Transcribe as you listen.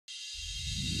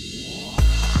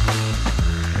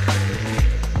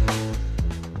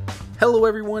Hello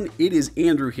everyone, it is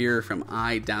Andrew here from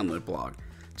iDownloadBlog.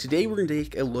 Today we're going to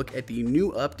take a look at the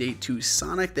new update to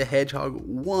Sonic the Hedgehog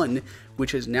 1,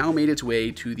 which has now made its way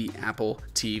to the Apple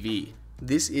TV.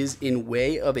 This is in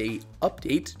way of a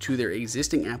update to their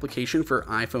existing application for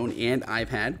iPhone and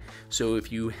iPad. So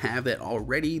if you have that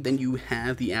already, then you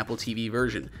have the Apple TV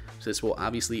version. So this will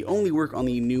obviously only work on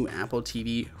the new Apple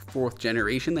TV 4th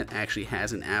generation that actually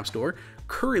has an app store.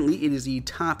 Currently, it is the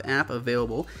top app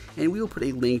available, and we will put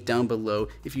a link down below.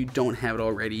 If you don't have it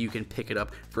already, you can pick it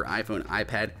up for iPhone,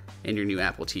 iPad, and your new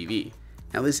Apple TV.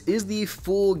 Now this is the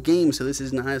full game, so this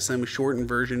is not some shortened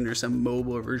version or some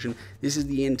mobile version. This is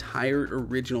the entire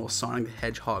original Sonic the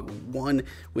Hedgehog 1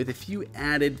 with a few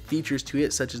added features to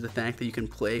it, such as the fact that you can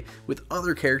play with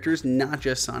other characters, not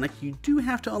just Sonic. You do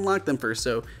have to unlock them first,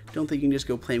 so don't think you can just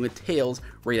go playing with Tails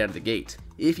right out of the gate.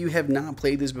 If you have not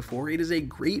played this before, it is a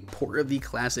great port of the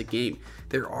classic game.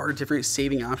 There are different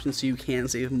saving options, so you can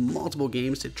save multiple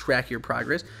games to track your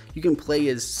progress. You can play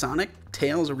as Sonic,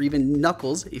 Tails, or even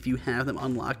Knuckles if you have them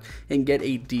unlocked and get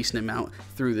a decent amount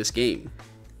through this game.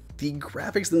 The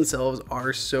graphics themselves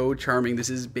are so charming. This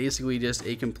is basically just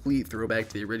a complete throwback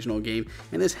to the original game,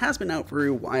 and this has been out for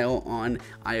a while on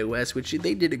iOS, which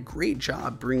they did a great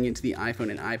job bringing it to the iPhone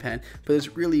and iPad, but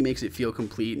this really makes it feel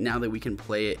complete now that we can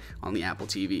play it on the Apple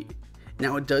TV.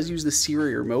 Now it does use the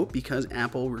Siri remote because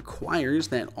Apple requires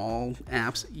that all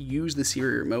apps use the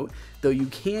Siri remote, though you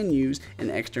can use an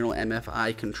external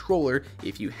MFI controller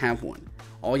if you have one.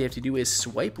 All you have to do is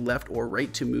swipe left or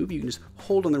right to move. You can just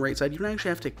hold on the right side. You don't actually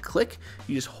have to click.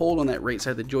 You just hold on that right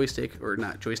side of the joystick, or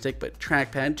not joystick, but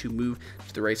trackpad to move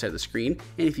to the right side of the screen.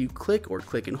 And if you click or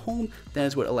click and hold, that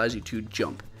is what allows you to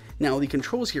jump. Now the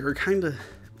controls here are kind of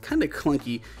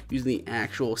clunky using the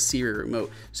actual Siri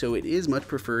remote, so it is much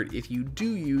preferred if you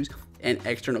do use an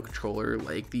external controller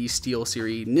like the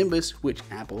SteelSeries Nimbus, which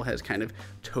Apple has kind of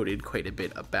toted quite a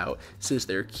bit about since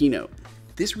their keynote.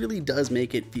 This really does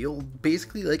make it feel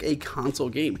basically like a console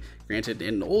game. Granted,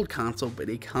 an old console, but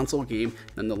a console game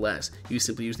nonetheless. You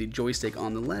simply use the joystick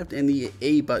on the left and the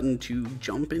A button to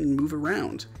jump and move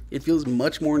around. It feels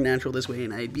much more natural this way,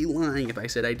 and I'd be lying if I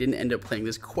said I didn't end up playing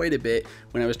this quite a bit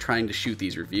when I was trying to shoot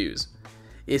these reviews.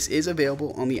 This is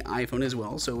available on the iPhone as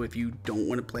well, so if you don't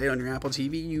want to play it on your Apple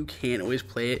TV, you can always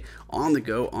play it on the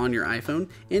go on your iPhone,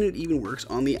 and it even works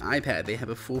on the iPad. They have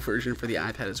a full version for the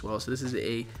iPad as well, so this is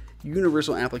a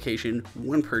universal application,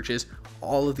 one purchase,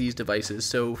 all of these devices.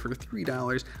 So for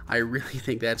 $3, I really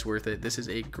think that's worth it. This is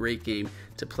a great game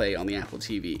to play on the Apple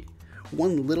TV.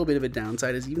 One little bit of a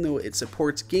downside is even though it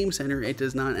supports Game Center, it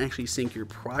does not actually sync your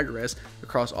progress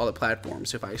across all the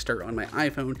platforms. So if I start on my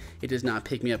iPhone, it does not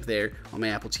pick me up there on my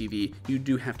Apple TV. You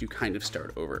do have to kind of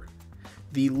start over.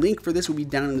 The link for this will be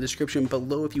down in the description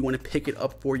below if you want to pick it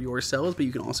up for yourselves, but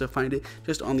you can also find it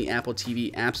just on the Apple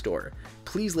TV App Store.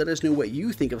 Please let us know what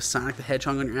you think of Sonic the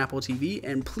Hedgehog on your Apple TV,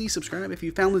 and please subscribe if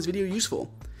you found this video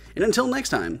useful. And until next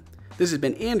time, this has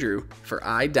been Andrew for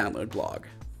iDownloadBlog.